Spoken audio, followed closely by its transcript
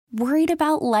Worried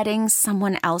about letting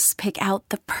someone else pick out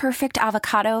the perfect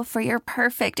avocado for your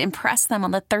perfect impress them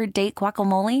on the third date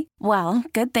guacamole? Well,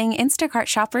 good thing Instacart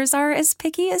shoppers are as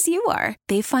picky as you are.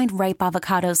 They find ripe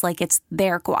avocados like it's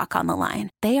their guac on the line.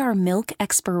 They are milk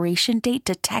expiration date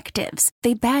detectives.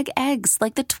 They bag eggs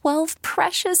like the 12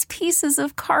 precious pieces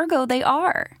of cargo they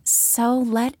are. So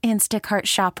let Instacart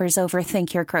shoppers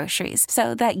overthink your groceries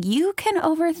so that you can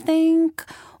overthink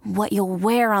what you'll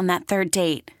wear on that third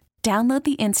date. Download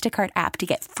the Instacart app to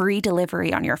get free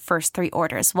delivery on your first 3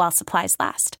 orders while supplies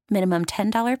last. Minimum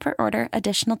 $10 per order.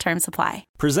 Additional terms apply.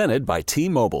 Presented by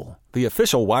T-Mobile, the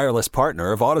official wireless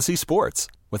partner of Odyssey Sports.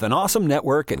 With an awesome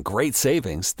network and great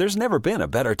savings, there's never been a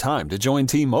better time to join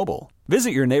T-Mobile. Visit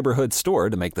your neighborhood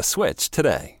store to make the switch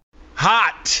today.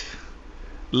 Hot.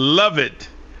 Love it.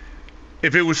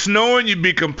 If it was snowing, you'd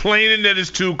be complaining that it's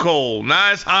too cold.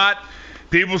 Now it's hot.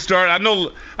 People start.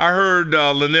 I heard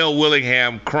Linnell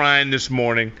Willingham crying this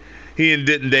morning. He and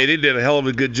Denton Day, they did a hell of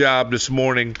a good job this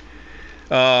morning.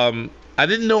 I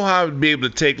didn't know how I would be able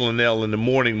to take Linnell in the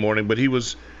morning, but he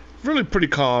was really pretty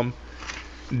calm.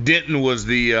 Denton was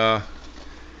he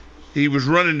was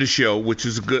running the show, which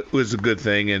was a good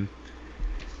thing, and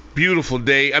beautiful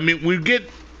day. I mean,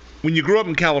 when you grow up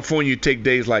in California, you take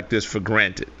days like this for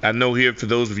granted. I know here, for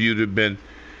those of you that have been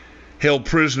held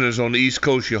prisoners on the East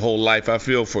Coast your whole life, I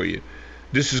feel for you.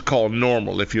 This is called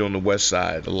normal if you're on the west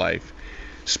side of life.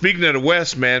 Speaking of the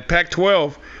West, man,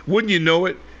 Pac-12, wouldn't you know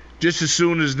it, just as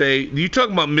soon as you talk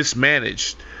about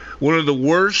mismanaged, one of the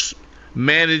worst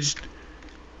managed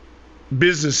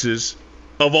businesses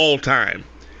of all time.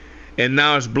 And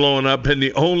now it's blowing up, and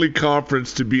the only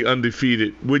conference to be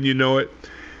undefeated. Wouldn't you know it?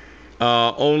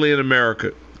 Only in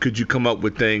America could you come up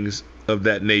with things of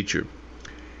that nature.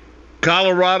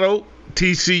 Colorado,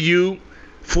 TCU,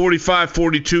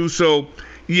 45-42. So,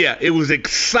 yeah, it was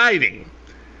exciting.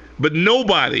 But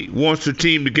nobody wants their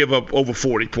team to give up over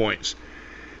 40 points.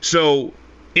 So,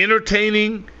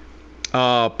 entertaining,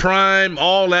 prime,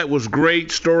 all that was great,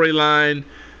 storyline.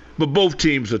 But both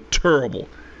teams are terrible.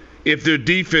 If their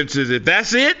defenses, if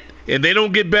that's it, and they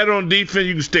don't get better on defense,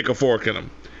 you can stick a fork in them.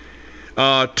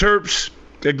 Terps,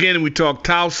 again, we talked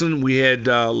Towson. We had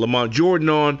Lamont Jordan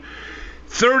on.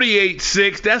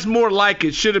 38-6. That's more like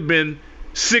it should have been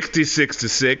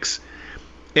 66-6.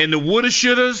 And the woulda,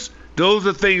 shouldas, those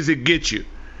are things that get you.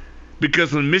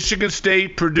 Because when Michigan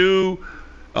State, Purdue,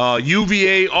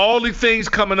 UVA, all the things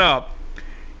coming up,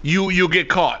 you'll get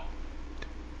caught.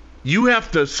 You have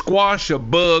to squash a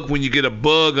bug when you get a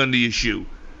bug under your shoe.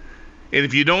 And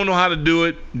if you don't know how to do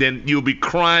it, then you'll be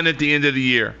crying at the end of the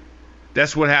year.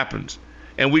 That's what happens.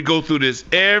 And we go through this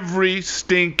every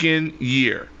stinking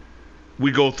year.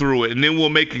 We go through it, and then we'll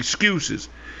make excuses.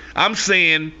 I'm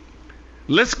saying,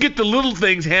 let's get the little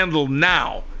things handled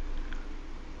now.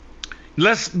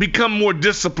 Let's become more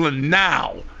disciplined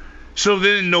now. So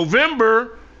that in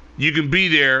November, you can be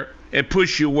there and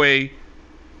push your way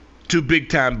to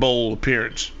big-time bowl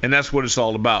appearance. And that's what it's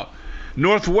all about.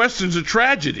 Northwestern's a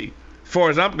tragedy, as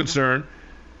far as I'm concerned.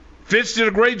 Fitz did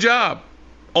a great job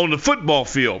on the football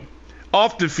field.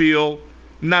 Off the field,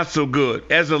 not so good.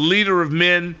 As a leader of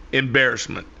men,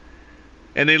 embarrassment.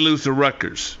 And they lose to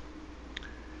Rutgers.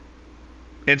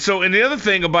 And so, and the other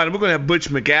thing about it, we're going to have Butch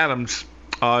McAdams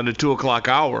in the 2 o'clock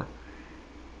hour.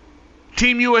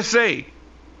 Team USA,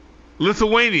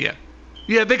 Lithuania.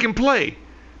 Yeah, they can play.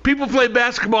 People play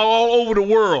basketball all over the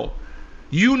world.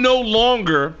 You no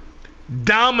longer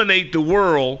dominate the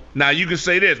world. Now, you can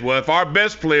say this. Well, if our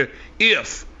best player,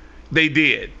 if they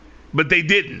did. But they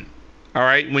didn't. All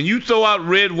right? When you throw out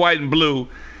red, white, and blue,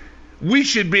 we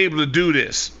should be able to do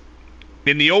this.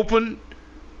 In the open,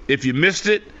 if you missed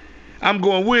it, I'm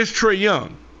going, where's Trae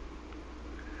Young?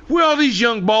 Where are these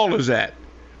young ballers at?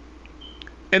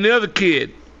 And the other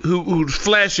kid who's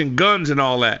flashing guns and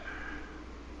all that.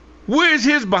 Where's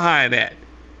his behind at?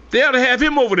 They ought to have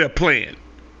him over there playing.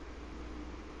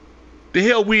 The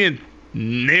hell we in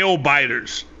nail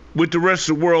biters with the rest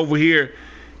of the world over here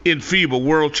in FIBA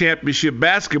World Championship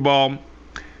basketball.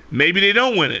 Maybe they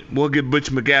don't win it. We'll get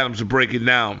Butch McAdams to break it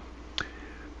down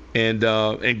and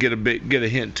get a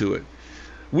hint to it.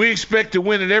 We expect to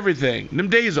win at everything. Them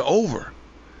days are over.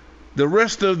 The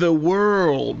rest of the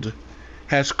world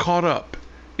has caught up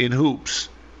in hoops.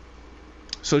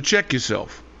 So check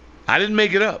yourself. I didn't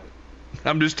make it up.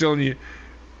 I'm just telling you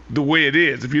the way it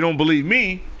is. If you don't believe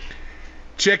me,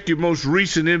 check your most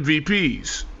recent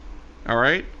MVPs. All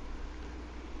right?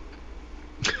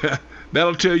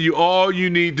 That'll tell you all you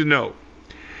need to know.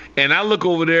 And I look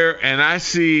over there and I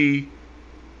see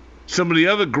some of the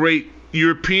other great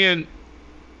European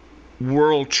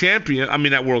world champion. I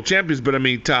mean, not world champions, but I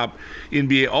mean top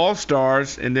NBA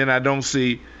All-Stars, and then I don't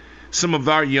see some of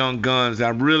our young guns.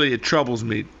 It troubles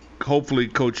me. Hopefully,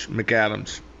 Coach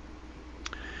McAdams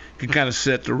can kind of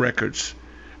set the record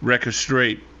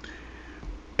straight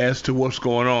as to what's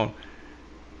going on.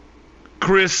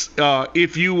 Chris,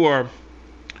 if you were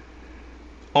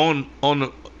on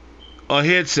a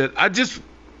headset, I just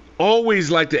always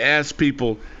like to ask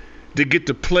people to get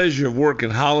the pleasure of working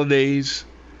holidays,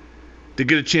 to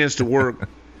get a chance to work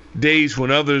days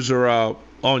when others are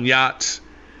on yachts.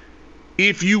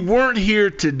 If you weren't here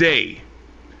today,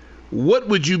 what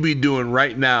would you be doing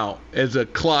right now as the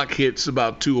clock hits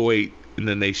about 2:08 in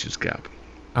the nation's capital?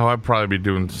 Oh, I'd probably be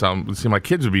doing some. See, my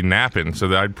kids would be napping,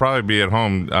 so I'd probably be at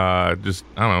home, just,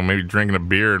 I don't know, maybe drinking a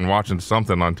beer and watching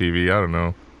something on TV. I don't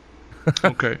know.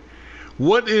 Okay.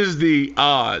 What is the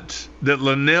odds that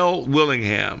Linnell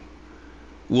Willingham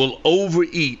will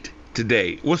overeat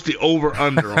today? What's the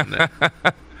over-under on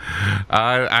that?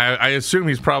 I assume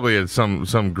he's probably at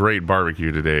some great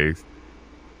barbecue today.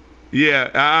 Yeah,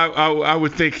 I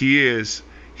would think he is.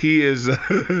 He is.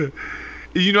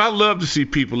 You know, I love to see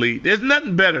people eat. There's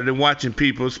nothing better than watching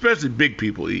people, especially big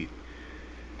people, eat.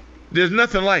 There's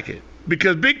nothing like it,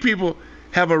 because big people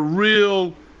have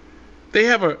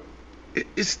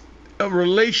it's a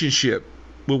relationship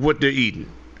with what they're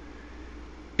eating.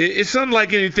 It's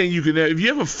unlike anything you can ever. If you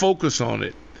ever focus on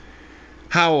it,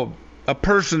 how a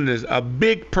person is a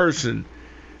big person,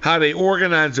 how they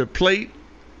organize their plate,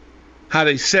 how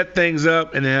they set things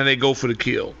up, and then how they go for the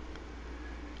kill.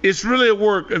 It's really a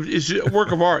work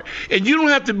of art. And you don't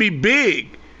have to be big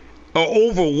or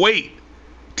overweight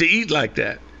to eat like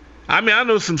that. I mean, I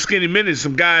know some skinny minnies,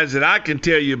 some guys that I can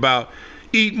tell you about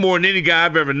eat more than any guy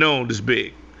I've ever known that's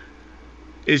big.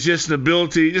 It's just an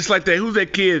ability, just like that. Who's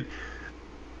that kid?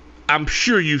 I'm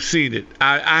sure you've seen it.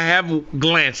 I haven't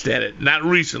glanced at it, not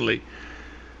recently.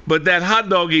 But that hot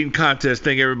dog eating contest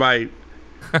thing, everybody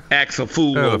acts a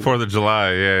fool over. The 4th of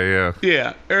July, yeah.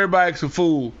 Yeah, everybody acts a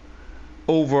fool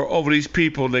over these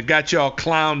people that got y'all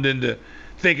clowned into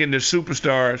thinking they're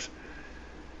superstars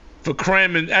for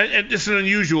cramming. And it's an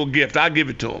unusual gift. I'll give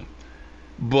it to them.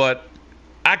 But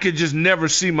I could just never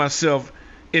see myself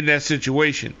in that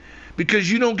situation,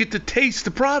 because you don't get to taste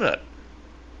the product.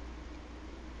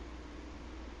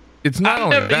 It's not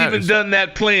only that. I've never even done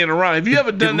that playing around. Have you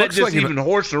ever done that just like even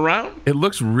horsing around? It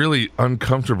looks really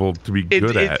uncomfortable to be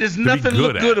good at. There's nothing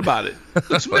look good about it. It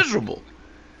looks miserable.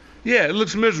 Yeah, it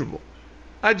looks miserable.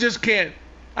 I just can't.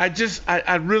 I've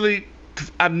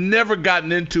never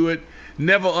gotten into it,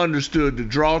 never understood the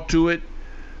draw to it.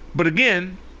 But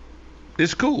again,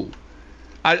 it's cool.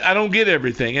 I don't get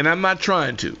everything, and I'm not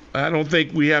trying to. I don't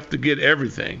think we have to get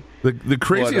everything. The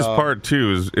craziest part,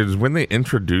 too, is when they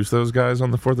introduce those guys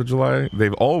on the 4th of July,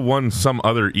 they've all won some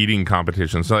other eating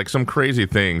competition. So, like, some crazy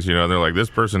things, you know. They're like, this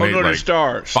person ate, like,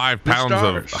 stars. 5 pounds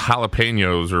of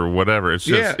jalapenos or whatever. It's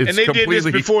just, it's and they did this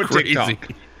before crazy. TikTok.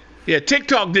 Yeah,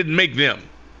 TikTok didn't make them.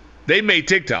 They made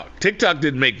TikTok. TikTok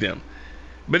didn't make them.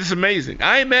 But it's amazing.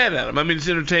 I ain't mad at them. I mean, it's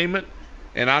entertainment,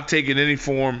 and I'll take it in any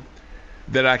form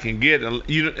that I can get,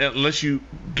 unless you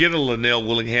get a Linnell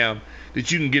Willingham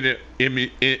that you can get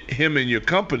him in your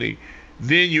company,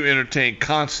 then you entertain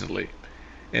constantly,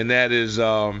 and that is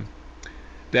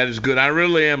good. I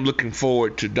really am looking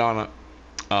forward to Donna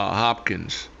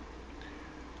Hopkins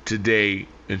today,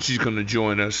 and she's going to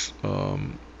join us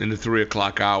in the 3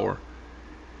 o'clock hour,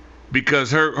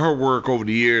 because her work over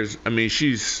the years, I mean,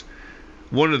 she's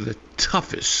one of the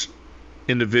toughest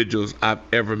individuals I've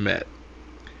ever met.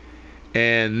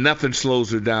 And nothing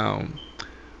slows her down.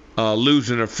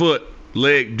 Losing her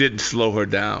leg didn't slow her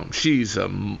down. She's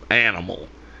an animal,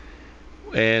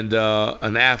 and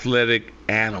an athletic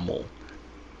animal.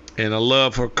 And I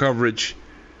love her coverage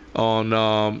on,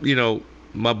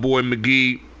 my boy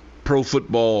McGee. Pro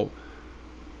Football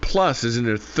Plus is in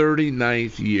their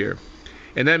 39th year.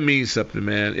 And that means something,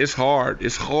 man. It's hard.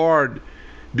 It's hard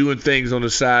doing things on the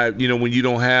side, when you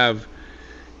don't have,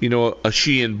 a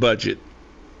Sheehan budget.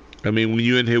 I mean, when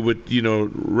you're in here with,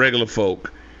 regular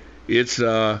folk, it's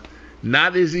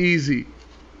not as easy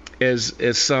as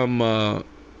some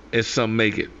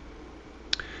make it.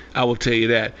 I will tell you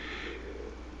that.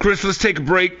 Chris, let's take a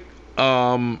break.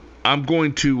 I'm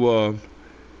going to,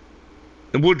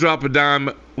 and we'll drop a dime.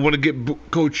 I want to get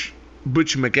Coach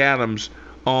Butch McAdams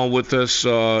on with us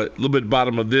a little bit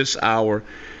bottom of this hour.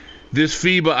 This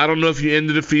FIBA, I don't know if you're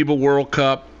into the FIBA World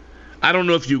Cup. I don't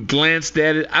know if you glanced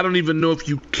at it. I don't even know if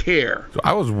you care. So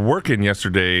I was working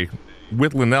yesterday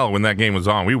with Linnell when that game was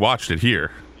on. We watched it here.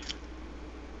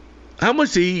 How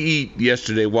much did he eat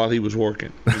yesterday while he was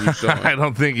working? You saw him? I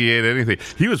don't think he ate anything.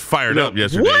 He was fired up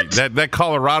yesterday. What? That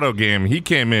Colorado game, he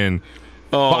came in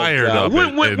fired up.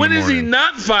 When is he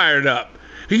not fired up?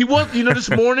 He was,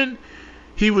 this morning,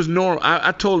 he was normal.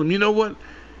 I told him, you know what?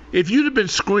 If you'd have been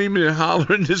screaming and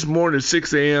hollering this morning at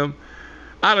 6 a.m.,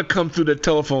 I'd have come through that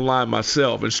telephone line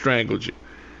myself and strangled you.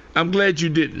 I'm glad you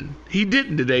didn't. He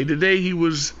didn't today. Today he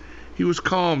was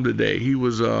calm today. He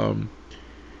was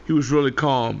really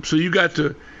calm. So you had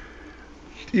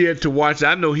to watch.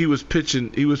 I know he was pitching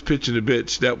a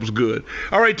bitch. That was good.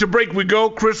 All right, to break we go.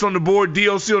 Chris on the board,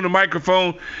 DOC on the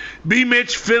microphone, B.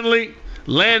 Mitch, Finley,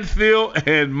 Landfill,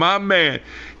 and my man,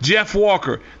 Jeff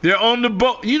Walker. They're on the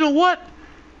boat. You know what?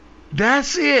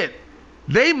 That's it.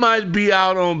 They might be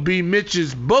out on B.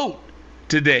 Mitch's boat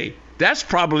today. That's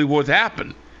probably what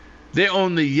happened. They're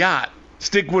on the yacht.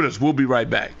 Stick with us. We'll be right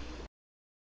back.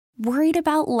 Worried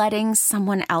about letting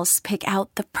someone else pick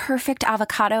out the perfect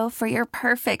avocado for your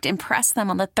perfect impress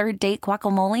them on the third date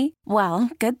guacamole?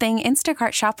 Well, good thing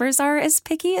Instacart shoppers are as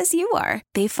picky as you are.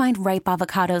 They find ripe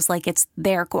avocados like it's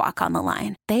their guac on the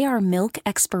line. They are milk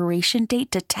expiration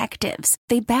date detectives.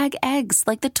 They bag eggs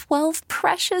like the 12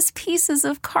 precious pieces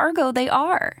of cargo they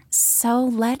are. So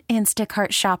let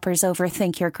Instacart shoppers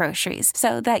overthink your groceries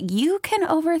so that you can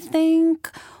overthink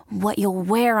what you'll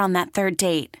wear on that third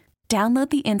date. Download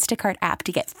the Instacart app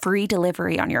to get free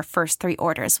delivery on your first 3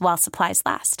 orders while supplies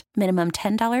last. Minimum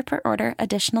 $10 per order.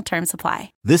 Additional terms apply.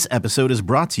 This episode is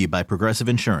brought to you by Progressive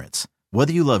Insurance.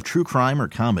 Whether you love true crime or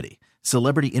comedy,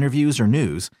 celebrity interviews or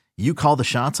news, you call the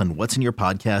shots on what's in your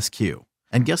podcast queue.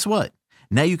 And guess what?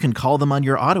 Now you can call them on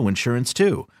your auto insurance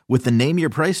too with the Name Your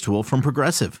Price tool from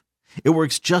Progressive. It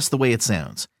works just the way it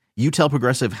sounds. You tell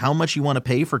Progressive how much you want to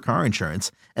pay for car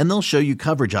insurance, and they'll show you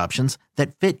coverage options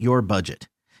that fit your budget.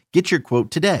 Get your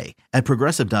quote today at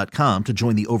Progressive.com to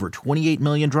join the over 28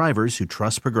 million drivers who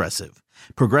trust Progressive.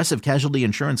 Progressive Casualty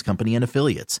Insurance Company and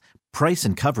Affiliates. Price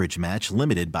and coverage match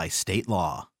limited by state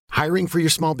law. Hiring for your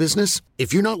small business?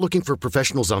 If you're not looking for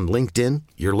professionals on LinkedIn,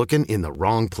 you're looking in the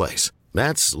wrong place.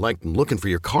 That's like looking for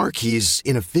your car keys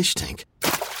in a fish tank.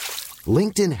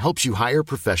 LinkedIn helps you hire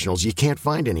professionals you can't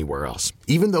find anywhere else,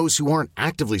 even those who aren't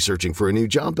actively searching for a new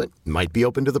job but might be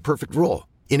open to the perfect role.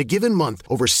 In a given month,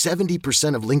 over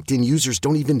 70% of LinkedIn users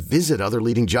don't even visit other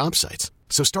leading job sites.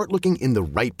 So start looking in the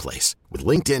right place. With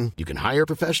LinkedIn, you can hire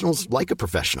professionals like a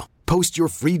professional. Post your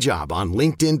free job on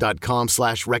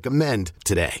linkedin.com/recommend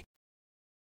today.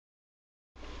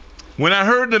 When I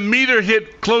heard the meter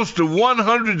hit close to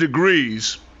 100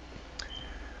 degrees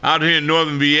out here in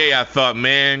northern VA, I thought,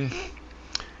 man,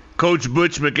 Coach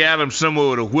Butch McAdams somewhere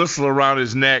with a whistle around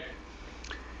his neck.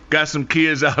 Got some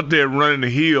kids out there running the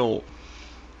hill.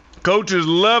 Coaches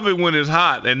love it when it's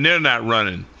hot and they're not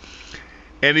running.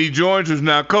 And he joins us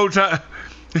now. Coach,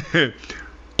 the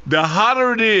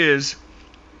hotter it is,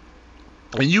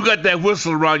 and you got that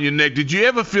whistle around your neck, did you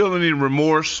ever feel any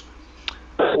remorse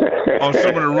on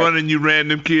some of the running you ran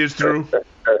them kids through?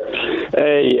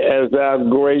 Hey, as our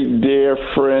great dear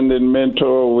friend and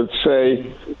mentor would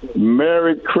say,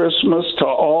 Merry Christmas to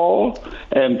all,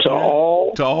 and to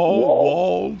all. To all,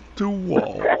 wall to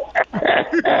wall.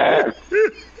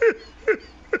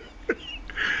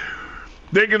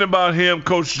 Thinking about him,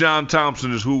 Coach John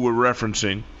Thompson is who we're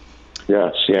referencing.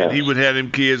 Yes. And he would have them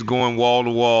kids going wall to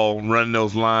wall, running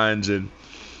those lines. And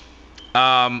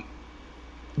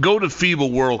go to FIBA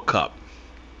World Cup.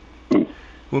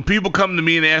 When people come to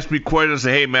me and ask me questions, I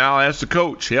say, hey, man, I'll ask the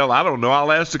coach. Hell, I don't know.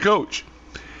 I'll ask the coach.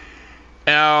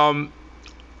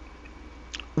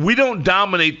 We don't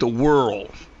dominate the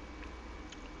world.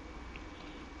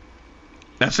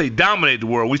 I say dominate the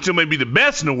world. We still may be the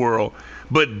best in the world,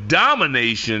 but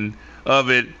domination of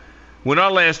it, when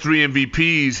our last 3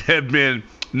 MVPs have been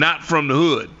not from the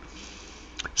hood.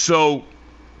 So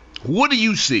what do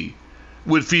you see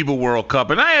with FIBA World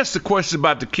Cup? And I asked the question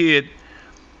about the kid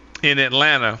in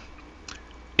Atlanta,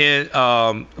 and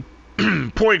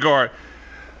point guard.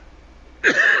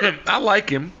 I like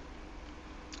him,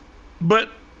 but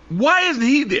why isn't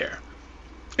he there?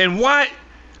 And why?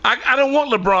 I don't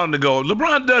want LeBron to go.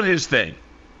 LeBron done his thing.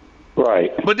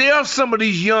 Right. But there are some of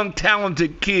these young,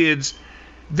 talented kids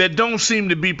that don't seem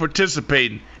to be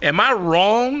participating. Am I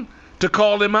wrong to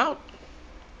call them out?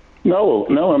 No,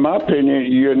 in my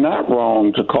opinion, you're not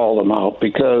wrong to call them out,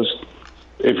 because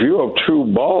if you're a true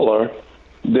baller,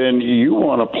 then you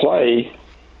want to play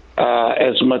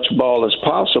as much ball as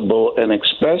possible, and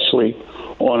especially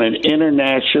on an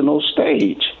international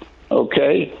stage,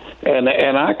 okay? And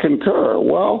I concur.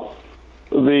 Well,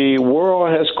 the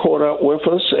world has caught up with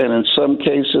us and in some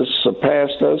cases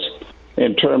surpassed us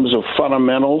in terms of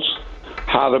fundamentals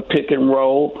how to pick and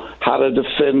roll, how to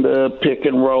defend the pick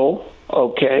and roll,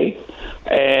 okay?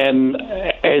 And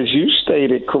as you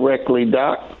stated correctly,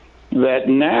 Doc, that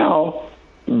now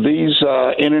these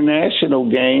international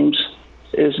games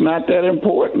is not that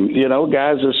important. You know,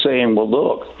 guys are saying, well,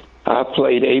 look, I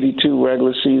played 82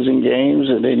 regular season games,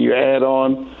 and then you add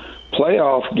on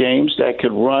playoff games that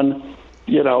could run,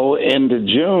 you know, into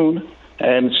June.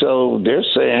 And so they're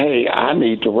saying, hey, I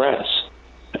need to rest.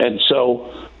 And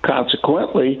so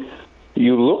consequently,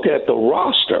 you look at the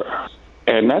roster,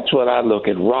 and that's what I look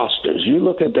at, rosters. You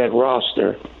look at that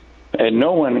roster, and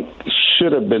no one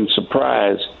should have been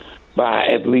surprised by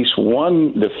at least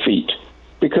one defeat,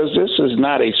 because this is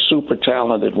not a super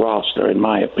talented roster, in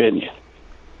my opinion.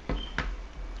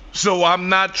 So I'm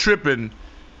not tripping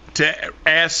to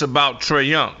ask about Trae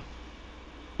Young.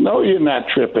 No, you're not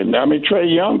tripping. I mean,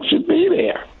 Trae Young should be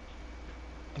there.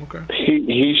 Okay.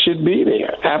 He should be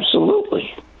there.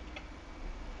 Absolutely.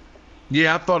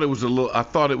 Yeah, I thought it was a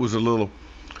little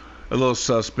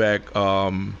suspect.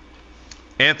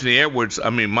 Anthony Edwards. I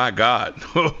mean, my God.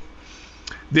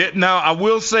 Now, I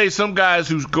will say some guys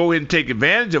who go ahead and take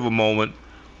advantage of a moment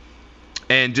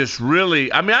and just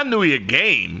really. I mean, I knew he had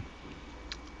game,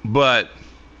 but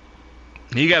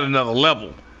he got another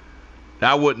level.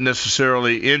 I wasn't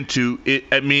necessarily into it.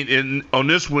 I mean, on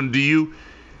this one, do you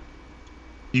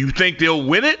think they'll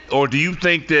win it, or do you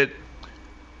think that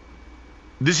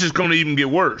this is going to even get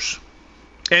worse?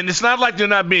 And it's not like they're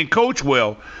not being coached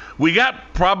well. We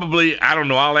got probably, I don't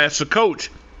know, I'll ask the coach.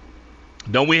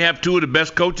 Don't we have two of the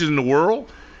best coaches in the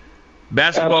world?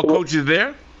 Basketball coaches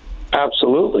there?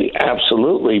 Absolutely.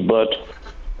 But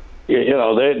you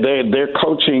know, they're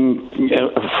coaching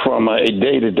from a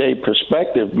day-to-day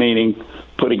perspective, meaning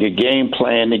putting a game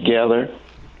plan together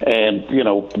and, you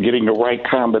know, getting the right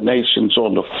combinations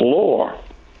on the floor.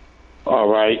 All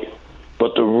right.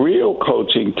 But the real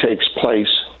coaching takes place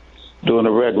during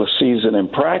the regular season in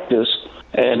practice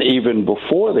and even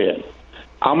before then.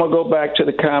 I'm going to go back to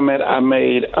the comment I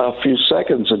made a few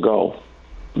seconds ago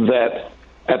that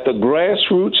at the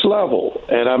grassroots level,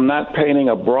 and I'm not painting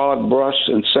a broad brush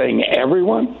and saying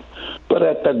everyone, but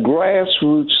at the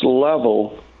grassroots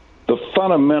level, the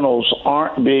fundamentals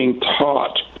aren't being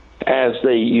taught as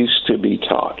they used to be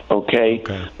taught, okay?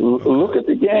 Look at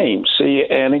the game. See,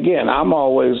 and again, I'm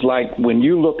always like, when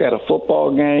you look at a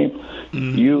football game,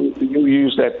 you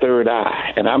use that third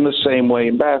eye, and I'm the same way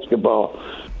in basketball.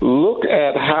 Look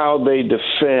at how they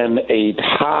defend a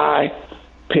high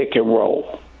pick and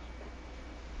roll.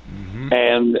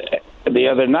 And the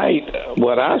other night,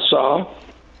 what I saw,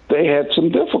 they had some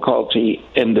difficulty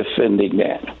in defending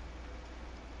that.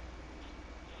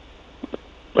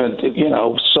 But, you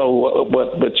know, so,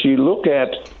 but you look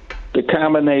at the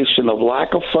combination of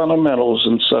lack of fundamentals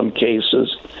in some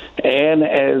cases, and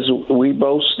as we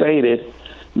both stated,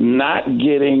 not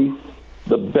getting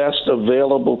the best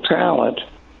available talent.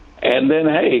 And then,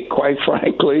 hey, quite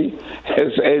frankly,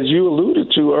 as you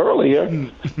alluded to earlier,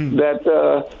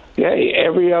 that, hey,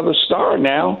 every other star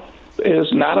now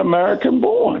is not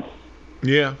American-born.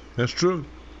 Yeah, that's true.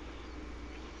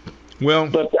 Well,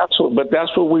 but that's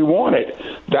what we wanted.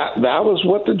 That was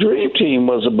what the Dream Team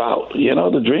was about. You know,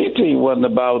 the Dream Team wasn't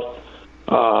about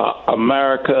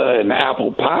America and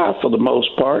apple pie for the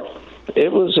most part.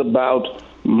 It was about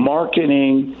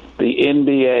marketing the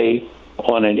NBA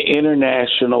on an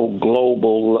international,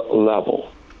 global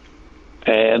level,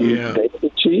 and they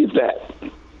achieved that.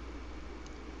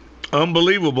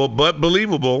 Unbelievable, but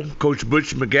believable. Coach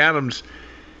Butch McAdams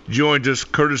joined us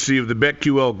courtesy of the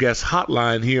BetQL guest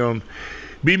hotline here on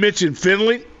B. Mitch and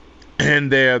Finley,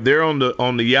 and they're on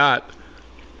the yacht.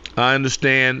 I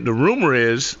understand the rumor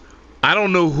is, I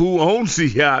don't know who owns the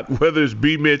yacht, whether it's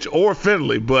B. Mitch or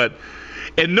Finley, but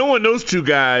and knowing those two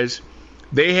guys,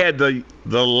 they had the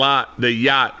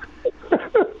yacht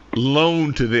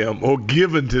loaned to them or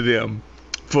given to them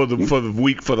for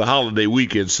the holiday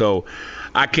weekend. So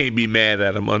I can't be mad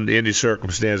at them under any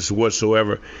circumstances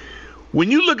whatsoever. When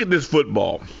you look at this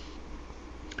football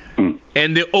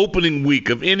and the opening week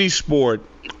of any sport,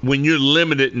 when you're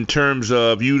limited in terms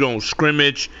of you don't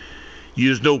scrimmage,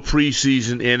 there's no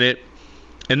preseason in it,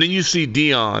 and then you see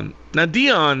Deion. Now,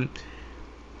 Deion,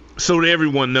 so that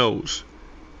everyone knows,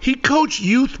 he coached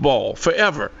youth ball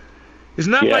forever. It's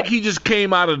not like he just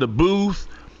came out of the booth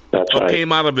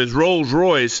came out of his Rolls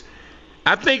Royce.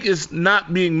 I think it's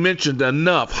not being mentioned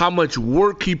enough how much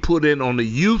work he put in on the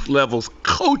youth levels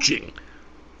coaching.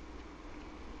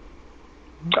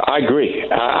 I agree.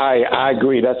 I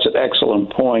agree. That's an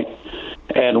excellent point.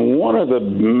 And one of the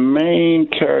main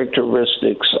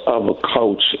characteristics of a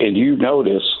coach, and you know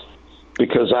this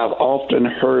because I've often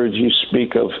heard you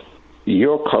speak of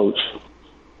your coach,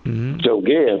 Joe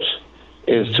Gibbs,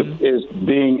 is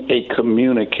being a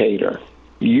communicator.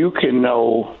 You can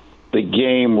know the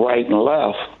game right and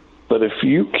left, but if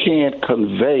you can't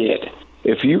convey it,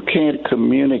 if you can't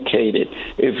communicate it,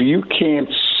 if you can't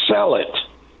sell it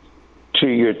to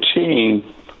your team,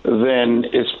 then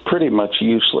it's pretty much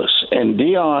useless. And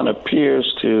Deion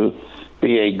appears to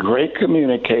be a great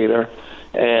communicator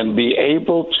and be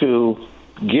able to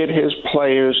get his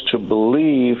players to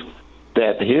believe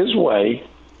that his way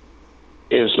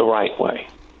is the right way.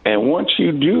 And once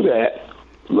you do that,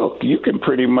 look, you can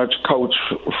pretty much coach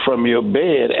from your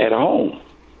bed at home.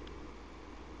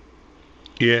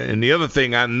 Yeah, and the other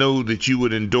thing I know that you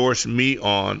would endorse me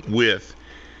on with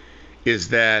is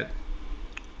that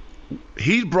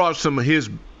he brought some of his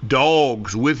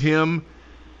dogs with him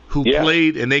who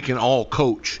played, and they can all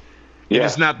coach. And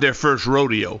it's not their first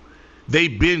rodeo.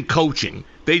 They've been coaching.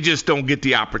 They just don't get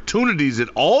the opportunities that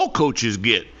all coaches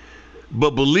get.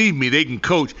 But believe me, they can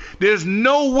coach. There's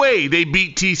no way they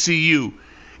beat TCU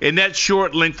in that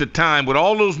short length of time with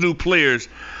all those new players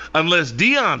unless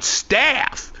Deion's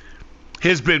staff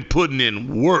has been putting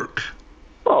in work.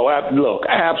 Oh, look,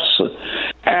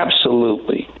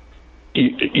 absolutely.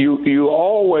 You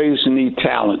always need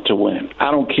talent to win.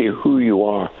 I don't care who you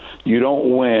are. You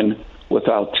don't win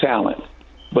without talent.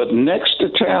 But next to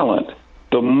talent,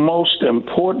 the most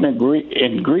important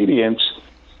ingredients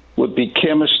would be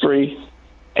chemistry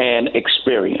and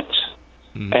experience.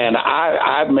 And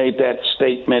I made that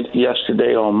statement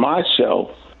yesterday on my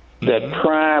show that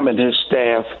Prime and his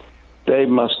staff, they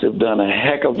must have done a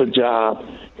heck of a job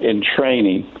in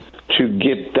training to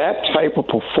get that type of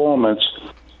performance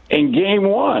in game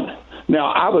one.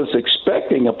 Now, I was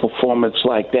expecting a performance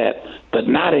like that, but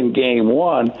not in game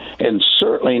one, and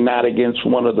certainly not against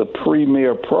one of the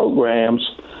premier programs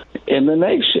in the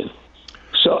nation.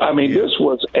 So, I mean, this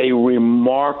was a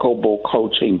remarkable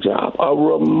coaching job,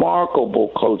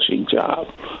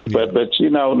 But you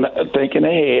know, thinking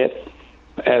ahead,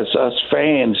 as us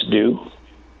fans do,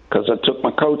 because I took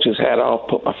my coach's hat off,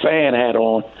 put my fan hat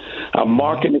on, I'm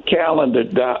marking the calendar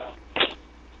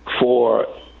for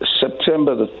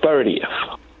September the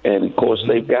 30th. And, of course,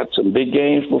 they've got some big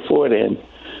games before then.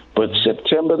 But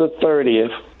September the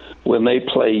 30th, when they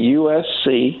play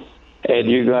USC, and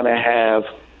you're going to have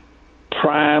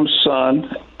Prime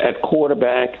Son at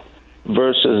quarterback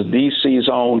versus DC's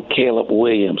own Caleb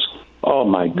Williams. Oh,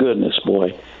 my goodness,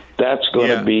 boy. That's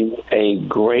going to be a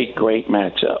great, great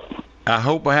matchup. I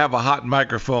hope I have a hot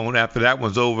microphone after that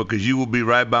one's over because you will be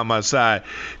right by my side.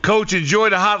 Coach, enjoy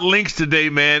the hot links today,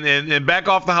 man, and back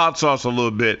off the hot sauce a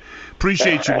little bit.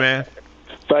 Appreciate you, man.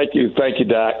 Thank you,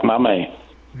 Doc, my man.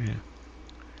 Yeah.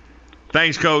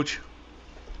 Thanks, Coach.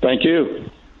 Thank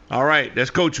you. All right, that's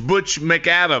Coach Butch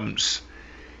McAdams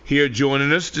here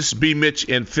joining us. This is B. Mitch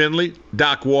and Finley,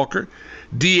 Doc Walker,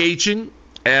 DHing,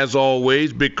 as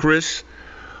always, Big Chris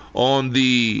on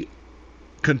the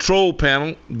control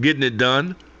panel, getting it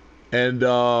done. And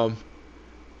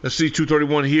let's see,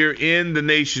 2:31 here in the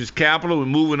nation's capital. We're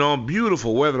moving on.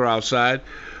 Beautiful weather outside.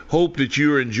 Hope that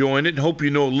you're enjoying it. Hope you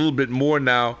know a little bit more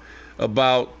now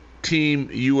about Team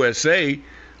USA,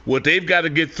 what they've got to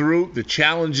get through, the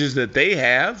challenges that they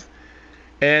have.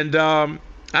 And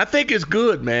I think it's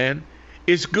good, man.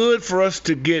 It's good for us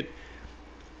to get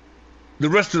the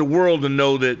rest of the world to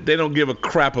know that they don't give a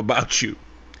crap about you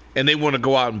and they want to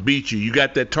go out and beat you. You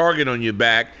got that target on your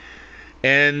back,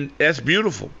 and that's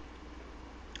beautiful.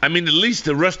 I mean, at least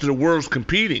the rest of the world's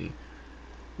competing.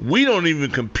 We don't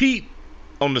even compete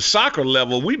on the soccer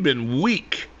level. We've been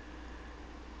weak.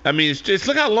 I mean, it's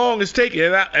look how long it's taking.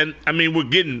 And I mean, we're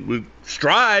getting with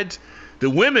strides. The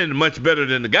women much better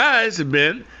than the guys have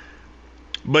been.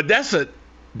 But that's a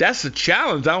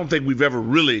challenge I don't think we've ever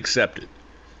really accepted.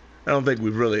 I don't think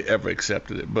we've really ever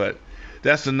accepted it. But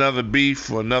that's another beef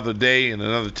for another day and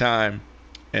another time.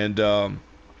 And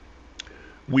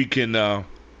we can,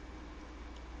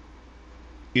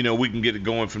 we can get it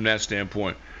going from that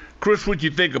standpoint. Chris, what do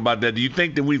you think about that? Do you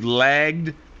think that we've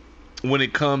lagged when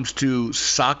it comes to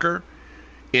soccer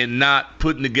in not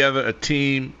putting together a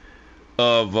team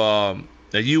of a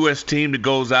U.S. team that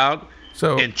goes out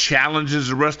and challenges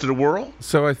the rest of the world?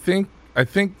 So I think,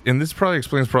 and this probably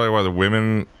explains why the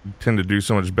women tend to do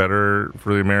so much better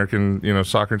for the American,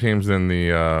 soccer teams than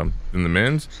the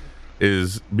men's,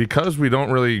 is because we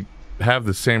don't really have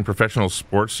the same professional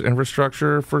sports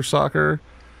infrastructure for soccer.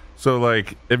 So,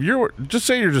 like, if you're just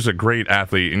a great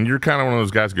athlete and you're kind of one of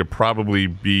those guys who could probably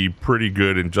be pretty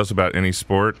good in just about any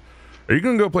sport, are you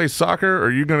going to go play soccer, or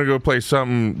are you going to go play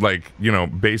something like,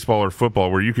 baseball or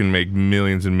football where you can make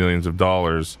millions and millions of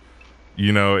dollars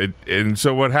And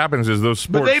so what happens is those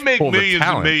sports But they make pull the millions and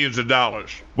talent. millions of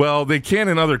dollars. Well, they can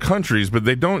in other countries, but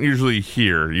they don't usually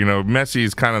here. Messi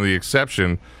is kind of the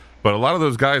exception, but a lot of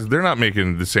those guys, they're not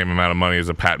making the same amount of money as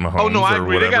a Pat Mahomes Oh, no, I or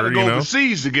agree. whatever. They got to go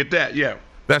overseas to get that, yeah.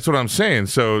 That's what I'm saying.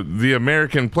 So the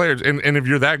American players, and if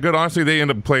you're that good, honestly, they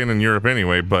end up playing in Europe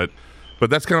anyway, but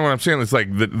that's kind of what I'm saying. It's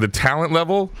like the talent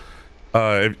level,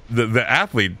 the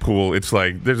athlete pool, it's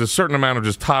like there's a certain amount of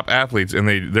just top athletes,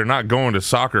 and they're not going to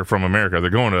soccer from America. They're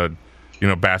going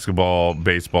to basketball,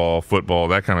 baseball, football,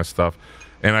 that kind of stuff.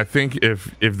 And I think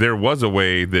if there was a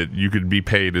way that you could be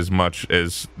paid as much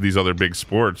as these other big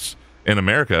sports in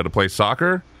America to play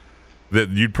soccer, that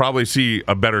you'd probably see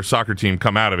a better soccer team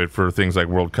come out of it for things like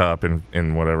World Cup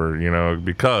and whatever,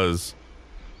 because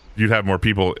you'd have more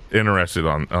people interested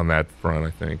on that front,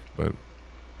 I think.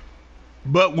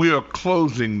 But we are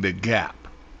closing the gap.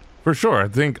 For sure. I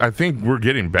think we're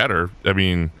getting better. I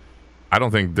mean, I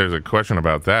don't think there's a question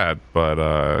about that, but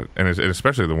and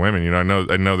especially the women. I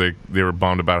know they were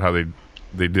bummed about how they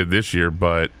did this year,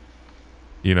 but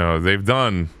they've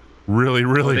done really,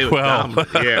 really well.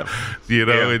 Yeah.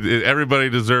 Everybody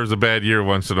deserves a bad year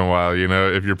once in a while.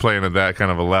 If you're playing at that kind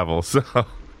of a level. So,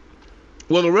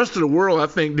 well, the rest of the world, I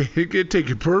think they could take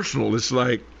it personal. It's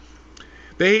like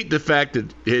they hate the fact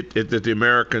that the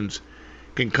Americans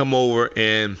can come over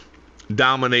and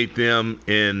dominate them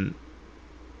in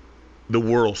the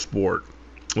world sport,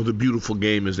 or the beautiful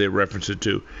game as they reference it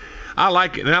to. I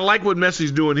like it, and I like what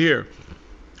Messi's doing here.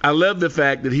 I love the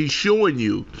fact that he's showing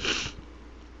you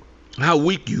how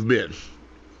weak you've been,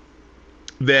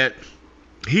 that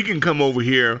he can come over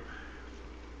here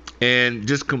and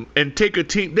just come and take a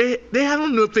team. They I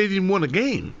don't know if they even won a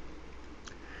game,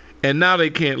 and now they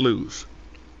can't lose,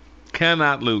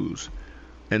 cannot lose,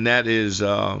 and that is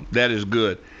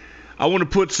good. I want to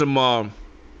put some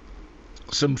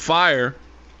fire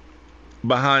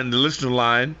behind the listener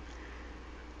line.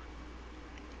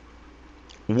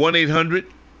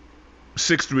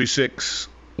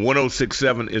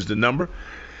 1-800-636-1067 is the number.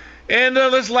 And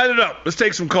let's light it up. Let's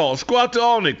take some calls. Go out to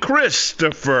Albany.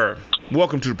 Christopher,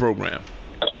 welcome to the program.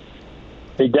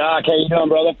 Hey, Doc. How you doing,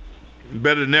 brother?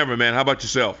 Better than ever, man. How about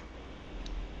yourself?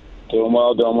 Doing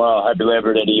well, doing well. Happy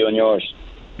Labor Day to you and yours.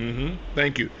 Mm-hmm.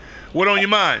 Thank you. What on your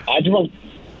mind? I just want.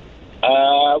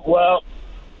 Well,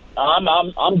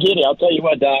 I'm giddy. I'll tell you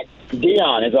what, Doc.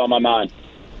 Dion is on my mind.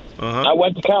 Uh-huh. I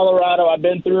went to Colorado. I've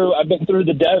been through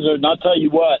the desert, and I'll tell you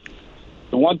what.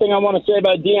 The one thing I want to say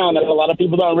about Dion that a lot of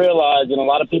people don't realize, and a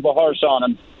lot of people harsh on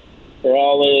him, for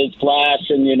all his flash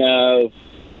and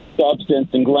substance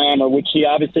and glamour, which he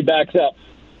obviously backs up.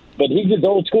 But he's as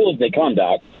old school as they come,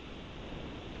 Doc.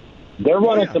 They're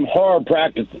running some hard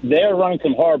practice. They're running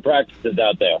some hard practices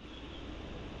out there.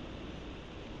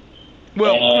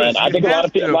 Well, and Chris, I think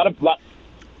a lot of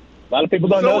people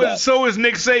don't know that. So is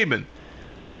Nick Saban.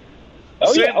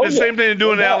 The same thing they're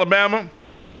doing in Alabama.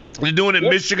 They're doing it in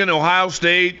Michigan, Ohio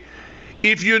State.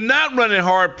 If you're not running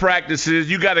hard practices,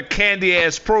 you got a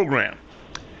candy-ass program.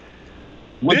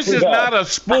 This is not a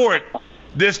sport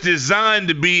that's designed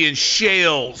to be in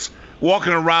shells,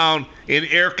 walking around in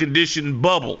air-conditioned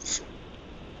bubbles.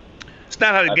 It's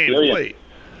not how the game is played.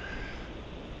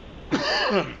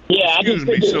 Excuse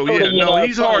me. So,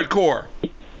 he's hardcore.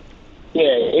 Yeah,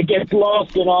 it gets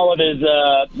lost in all of his,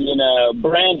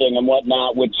 branding and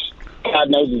whatnot, which God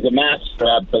knows is a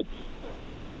mastercraft. But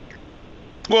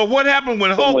well, what happened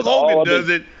when Hulk Hogan does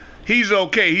it? He's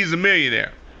okay. He's a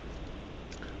millionaire.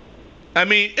 I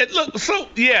mean,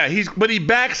 but he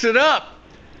backs it up.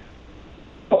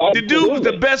 The dude was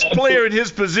the best player in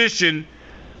his position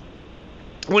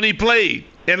when he played,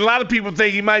 and a lot of people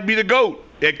think he might be the GOAT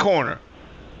at corner.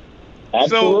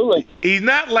 Absolutely. So he's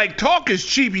not like talk is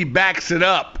cheap. He backs it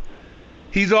up.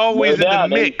 He's always in the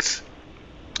mix.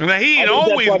 Now, he ain't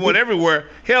always won everywhere.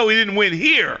 Hell, he didn't win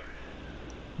here.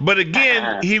 But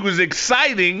again, he was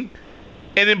exciting.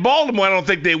 And in Baltimore, I don't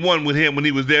think they won with him when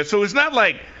he was there. So it's not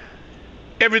like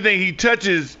everything he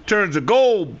touches turns to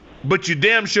gold, but you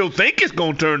damn sure think it's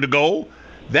going to turn to gold.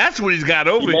 That's what he's got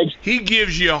over it. He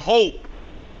gives you hope.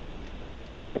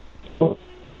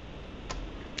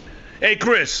 Hey,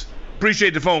 Chris,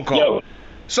 appreciate the phone call. Yo.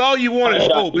 It's all you want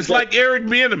is hope. It's like Eric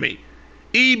Bieniemy,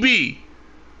 EB.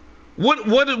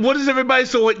 What is everybody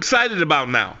so excited about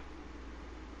now?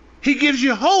 He gives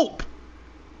you hope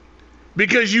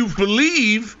because you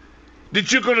believe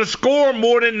that you're going to score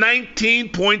more than 19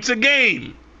 points a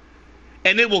game.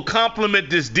 And it will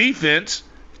complement this defense,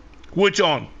 which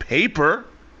on paper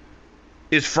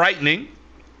is frightening.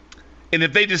 And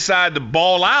if they decide to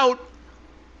ball out,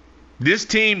 this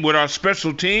team with our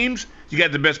special teams, you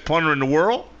got the best punter in the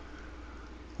world.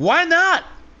 Why not?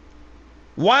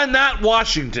 Why not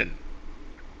Washington?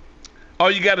 All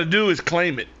you got to do is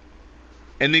claim it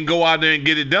and then go out there and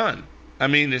get it done. I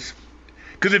mean, it's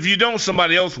because if you don't,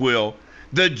 somebody else will.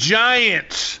 The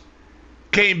Giants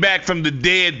came back from the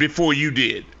dead before you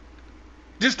did.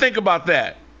 Just think about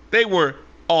that. They were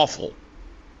awful.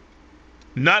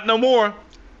 Not no more.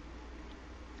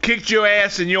 Kicked your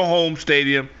ass in your home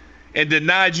stadium and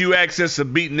denied you access to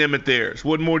beating them at theirs.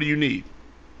 What more do you need?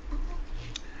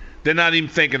 They're not even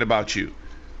thinking about you.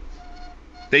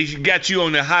 They got you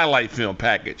on the highlight film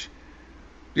package.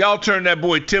 Y'all turned that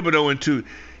boy Thibodeau into...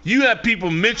 You have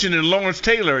people mentioning Lawrence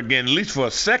Taylor again, at least for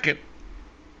a second.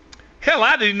 Hell,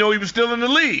 I didn't know he was still in the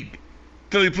league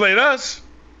till he played us.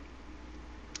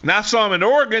 And I saw him in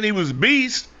Oregon. He was a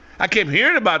beast. I kept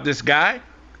hearing about this guy.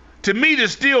 To me,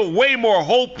 there's still way more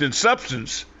hope than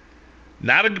substance.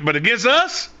 But against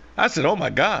us, I said, oh,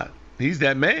 my God, he's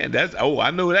that man.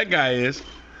 I know who that guy is.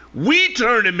 We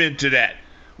turned him into that.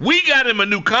 We got him a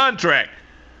new contract.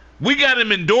 We got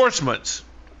him endorsements.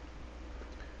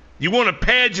 You want to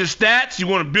pad your stats? You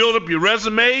want to build up your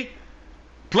resume?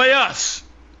 Play us.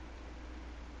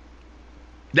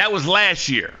 That was last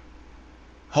year.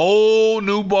 Whole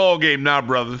new ball game now,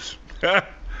 brothers.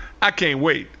 I can't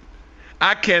wait.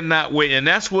 I cannot wait. And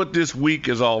that's what this week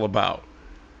is all about.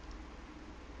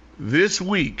 This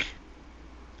week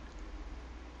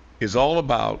is all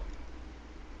about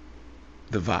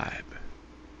the vibe.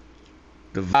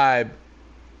 The vibe,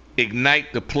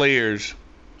 ignite the players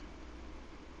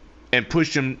and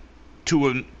push them to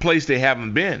a place they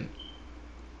haven't been.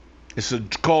 It's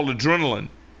called adrenaline.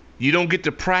 You don't get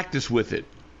to practice with it.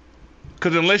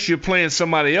 Because unless you're playing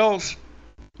somebody else,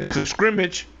 it's a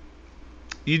scrimmage,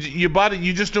 your body,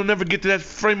 you just don't never get to that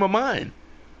frame of mind.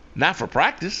 Not for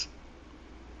practice.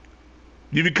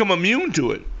 You become immune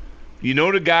to it. You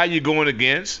know the guy you're going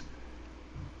against.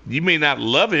 You may not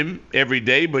love him every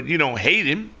day, but you don't hate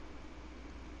him.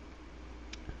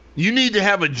 You need to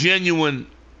have a genuine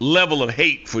level of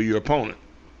hate for your opponent.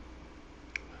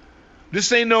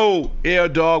 This ain't no, yeah,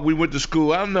 dog, we went to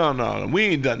school. No, we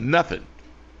ain't done nothing.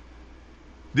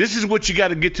 This is what you got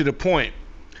to get to the point.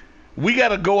 We got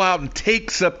to go out and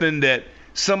take something that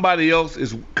somebody else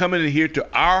is coming in here to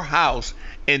our house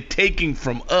and taking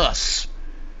from us.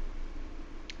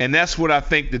 And that's what I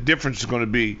think the difference is going to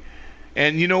be.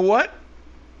 And you know what?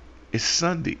 It's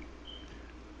Sunday.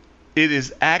 It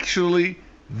is actually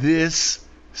this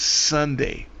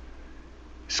Sunday.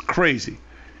 It's crazy.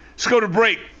 Let's go to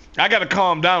break. I got to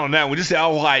calm down on that one. Just the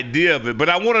whole idea of it. But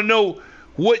I want to know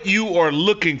what you are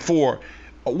looking for.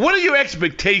 What are your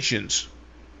expectations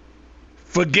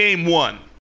for game one?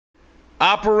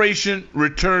 Operation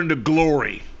Return to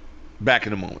Glory. Back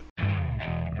in a moment.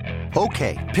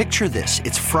 Okay, picture this.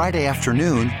 It's Friday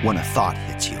afternoon when a thought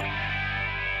hits you.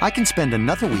 I can spend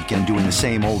another weekend doing the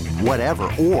same old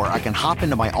whatever, or I can hop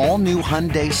into my all-new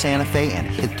Hyundai Santa Fe and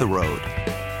hit the road.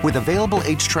 With available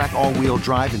H-Track all-wheel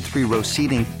drive and 3-row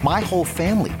seating, my whole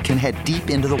family can head deep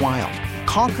into the wild.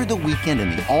 Conquer the weekend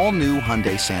in the all-new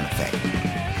Hyundai Santa Fe.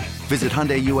 Visit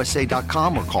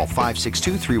HyundaiUSA.com or call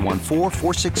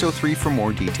 562-314-4603 for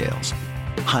more details.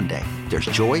 Hyundai, there's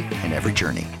joy in every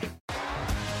journey.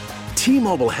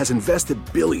 T-Mobile has invested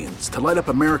billions to light up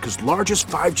America's largest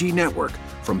 5G network,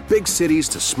 from big cities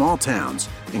to small towns,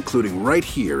 including right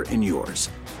here in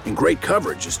yours. And great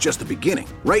coverage is just the beginning.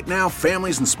 Right now,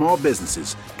 families and small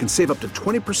businesses can save up to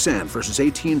 20% versus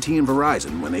AT&T and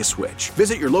Verizon when they switch.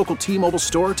 Visit your local T-Mobile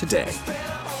store today.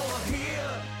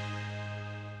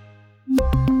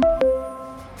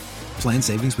 Plan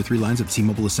savings with 3 lines of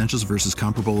T-Mobile Essentials versus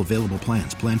comparable available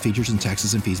plans. Plan features and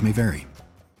taxes and fees may vary.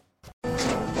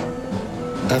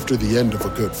 After the end of a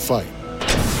good fight,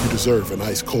 you deserve an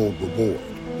ice-cold reward.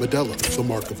 Modelo is the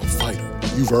mark of a fighter.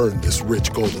 You've earned this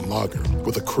rich golden lager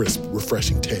with a crisp,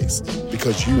 refreshing taste.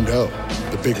 Because you know,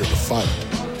 the bigger the fight,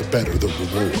 the better the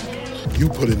reward. You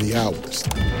put in the hours,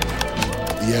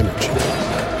 the energy,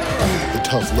 the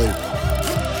tough labor.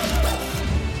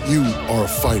 You are a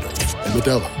fighter, and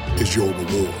Modelo is your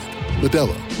reward.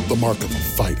 Modelo, the mark of a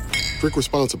fighter. Drink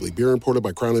responsibly. Beer imported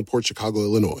by Crown Imports, Chicago,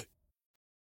 Illinois.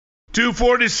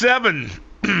 247,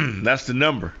 that's the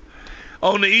number.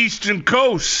 On the Eastern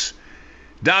Coast,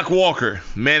 Doc Walker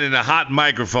manning a hot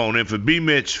microphone in for B.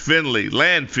 Mitch, Finley,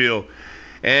 Landfill,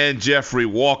 and Jeffrey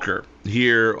Walker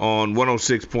here on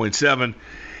 106.7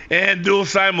 and dual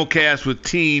simulcast with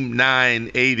Team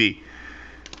 980.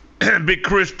 Big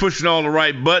Chris pushing all the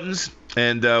right buttons,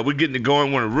 and we're getting it going.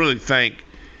 I want to really thank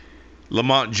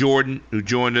Lamont Jordan, who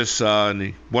joined us in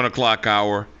the 1 o'clock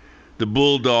hour. The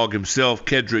Bulldog himself,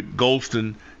 Kedrick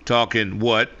Golston, talking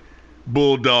what?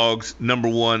 Bulldogs, number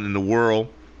one in the world.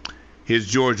 his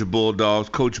Georgia Bulldogs,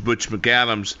 Coach Butch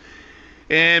McAdams.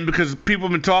 And because people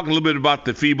have been talking a little bit about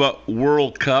the FIBA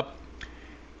World Cup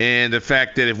and the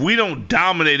fact that if we don't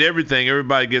dominate everything,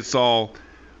 everybody gets all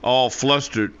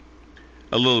flustered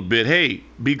a little bit. Hey,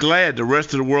 be glad the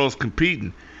rest of the world's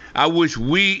competing. I wish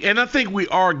and I think we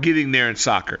are getting there in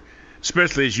soccer,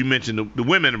 especially as you mentioned, the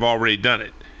women have already done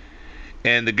it.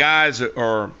 And the guys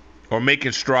are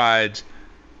making strides.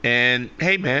 And,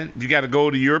 hey, man, if you got to go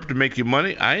to Europe to make your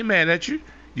money, I ain't mad at you.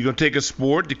 You're going to take a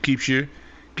sport that keeps you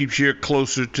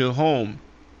closer to home.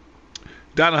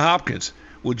 Donna Hopkins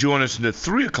will join us in the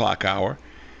 3 o'clock hour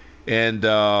and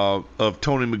of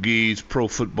Tony McGee's Pro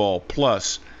Football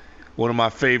Plus, one of my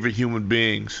favorite human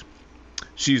beings.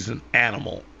 She's an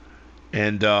animal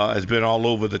and has been all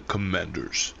over the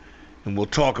Commanders. And we'll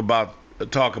talk about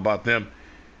them.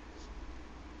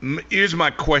 Here's my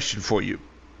question for you.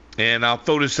 And I'll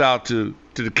throw this out to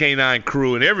the K9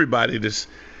 crew and everybody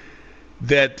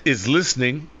that is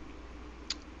listening.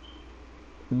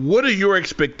 What are your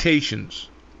expectations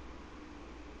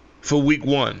for week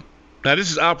 1? Now,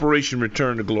 this is Operation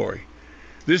Return to Glory.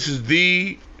 This is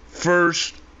the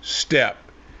first step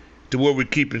to where we're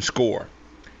keeping score.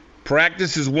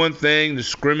 Practice is one thing, the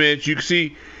scrimmage. You can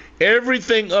see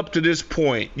everything up to this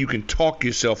point, you can talk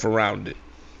yourself around it.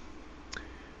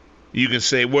 You can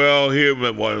say, well, here,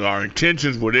 what our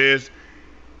intentions were this.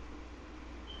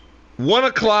 1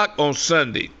 o'clock on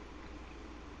Sunday,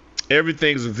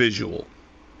 everything's a visual.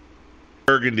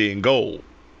 Burgundy and gold.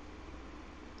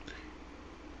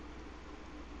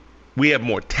 We have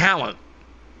more talent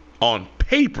on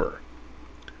paper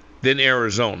than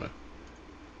Arizona.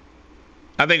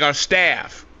 I think our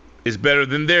staff is better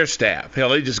than their staff. Hell,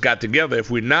 they just got together. If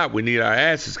we're not, we need our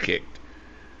asses kicked.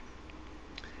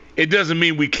 It doesn't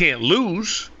mean we can't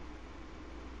lose.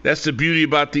 That's the beauty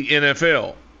about the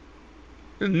NFL.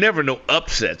 There's never no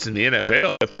upsets in the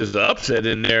NFL. If there's an upset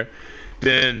in there,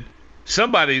 then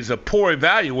somebody's a poor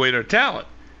evaluator of talent.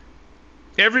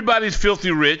 Everybody's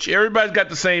filthy rich. Everybody's got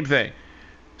the same thing.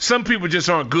 Some people just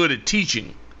aren't good at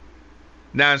teaching.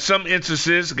 Now, in some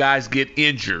instances, guys get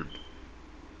injured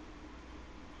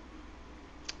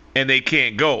and they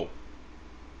can't go.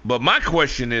 But my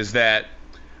question is that,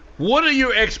 what are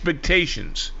your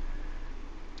expectations?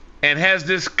 And has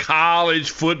this college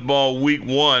football week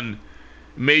 1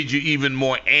 made you even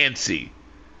more antsy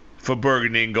for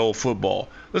Burgundy and Gold football?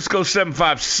 Let's go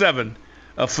 757,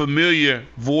 a familiar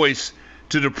voice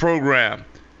to the program.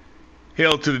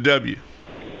 Hail to the W.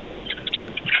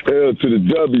 Hail to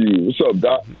the W. What's up,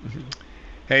 Doc?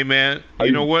 Hey, man,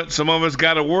 you know what? Some of us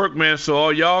got to work, man, so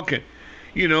all y'all can,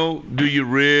 do your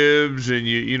ribs and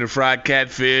your fried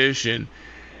catfish, and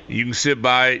you can sit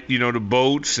by, the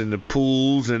boats and the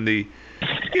pools and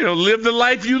live the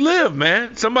life you live,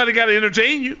 man. Somebody got to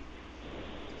entertain you.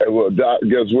 Hey, well, Doc,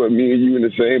 guess what? Me and you in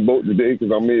the same boat today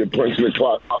because I'm here punching the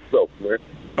clock myself, man.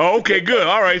 Oh, okay, good.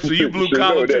 All right, so you blue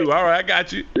collar too. All right, I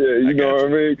got you. Yeah, you know what I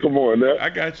mean? Come on now. I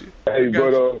got you. Hey,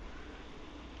 the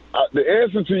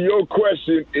answer to your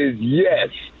question is yes.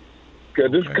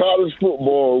 Because this college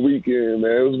football weekend,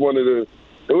 man, it was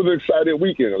an exciting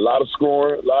weekend. A lot of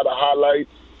scoring, a lot of highlights.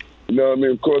 You know what I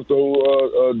mean? Of course, the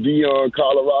whole Dion,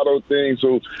 Colorado thing.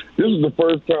 So this is the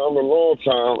first time in a long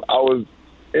time I was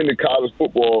in the college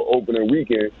football opening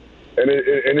weekend. And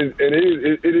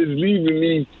it is leaving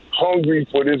me hungry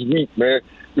for this week, man.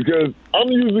 Because I'm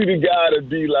usually the guy to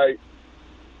be like,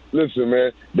 listen,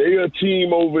 man, they a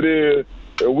team over there,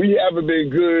 and we haven't been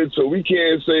good, so we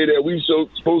can't say that we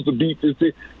supposed to beat this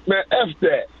team. Man, F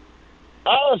that.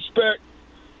 I expect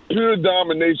pure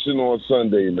domination on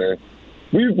Sunday, man.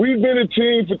 We've been a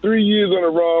team for 3 years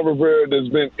under Ron Rivera that's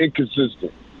been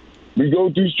inconsistent. We go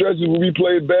through stretches where we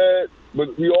play bad,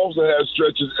 but we also have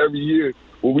stretches every year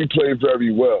where we play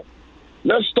very well.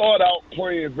 Let's start out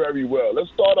playing very well. Let's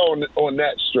start on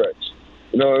that stretch.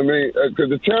 You know what I mean? Because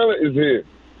the talent is here.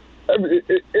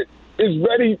 It's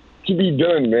ready to be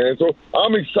done, man. So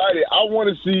I'm excited. I want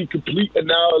to see complete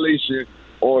annihilation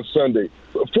on Sunday.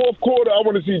 Fourth quarter, I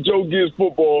want to see Joe Gibbs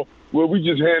football where we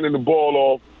just handing the ball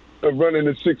off and running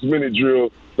the 6-minute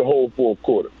drill the whole fourth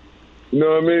quarter. You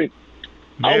know what I mean?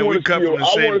 Man, we cut from the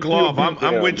same cloth.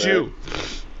 I'm with you.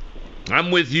 I'm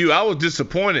with you. I was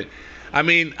disappointed. I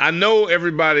mean, I know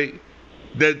everybody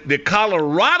that the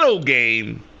Colorado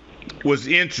game was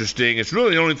interesting. It's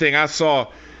really the only thing I saw.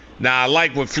 Now, I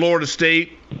like what Florida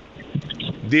State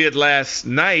did last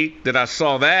night that I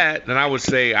saw that, and I would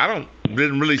say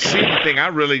didn't really see anything I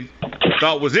really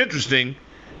thought was interesting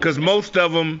because most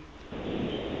of them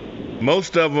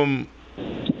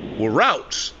were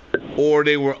routes or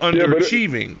they were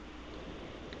underachieving.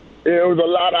 It was a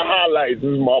lot of highlights.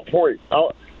 This is my point.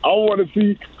 I want to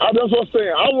see. That's what I'm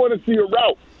saying. I want to see a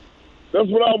route. That's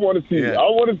what I want to see. Yeah. I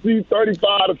want to see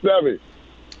 35-7.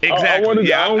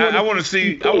 Exactly. I want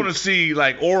to see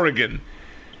like Oregon.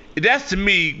 That's to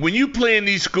me, when you play in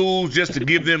these schools just to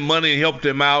give them money and help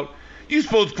them out, you're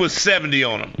supposed to put 70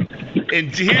 on them.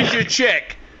 And here's your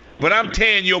check, but I'm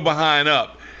tearing your behind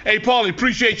up. Hey, Paulie,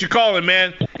 appreciate you calling,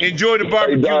 man. Enjoy the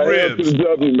barbecue ribs. To the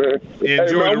W, man.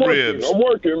 Enjoy the ribs. I'm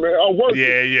working, man. I'm working.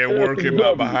 Yeah, working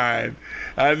my behind.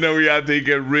 I know you're out there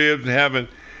getting ribs and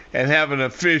having a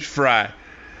fish fry.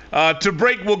 To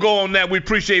break, we'll go on that. We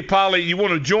appreciate Polly. You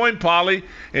want to join Polly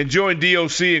and join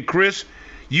DOC and Chris?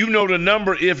 You know the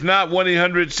number. If not,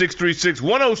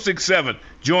 1-800-636-1067.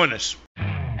 Join us.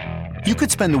 You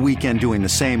could spend the weekend doing the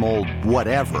same old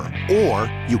whatever,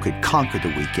 or you could conquer the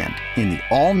weekend in the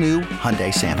all-new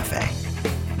Hyundai Santa Fe.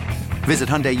 Visit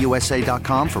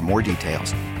HyundaiUSA.com for more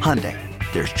details. Hyundai,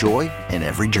 there's joy in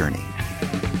every journey.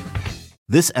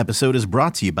 This episode is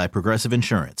brought to you by Progressive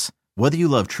Insurance. Whether you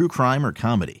love true crime or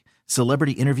comedy,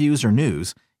 celebrity interviews or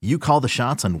news, you call the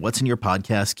shots on what's in your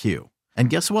podcast queue. And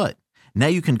guess what? Now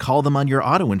you can call them on your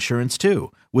auto insurance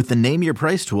too with the Name Your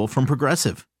Price tool from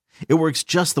Progressive. It works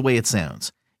just the way it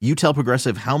sounds. You tell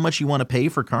Progressive how much you want to pay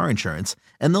for car insurance,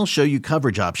 and they'll show you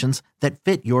coverage options that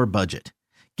fit your budget.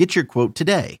 Get your quote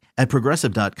today at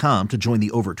Progressive.com to join the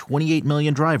over 28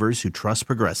 million drivers who trust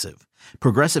Progressive.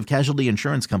 Progressive Casualty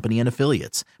Insurance Company and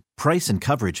Affiliates. Price and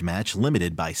coverage match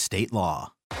limited by state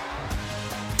law.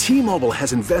 T-Mobile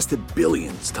has invested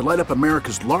billions to light up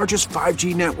America's largest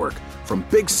 5G network, from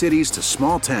big cities to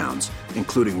small towns,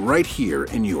 including right here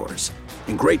in yours.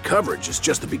 And great coverage is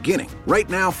just the beginning. Right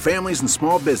now, families and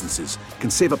small businesses can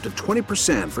save up to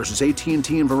 20% versus AT&T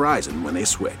and Verizon when they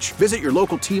switch. Visit your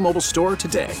local T-Mobile store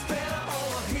today.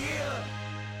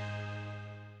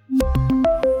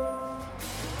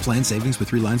 Plan savings with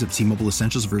 3 lines of T-Mobile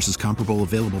Essentials versus comparable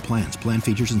available plans. Plan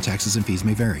features and taxes and fees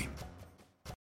may vary.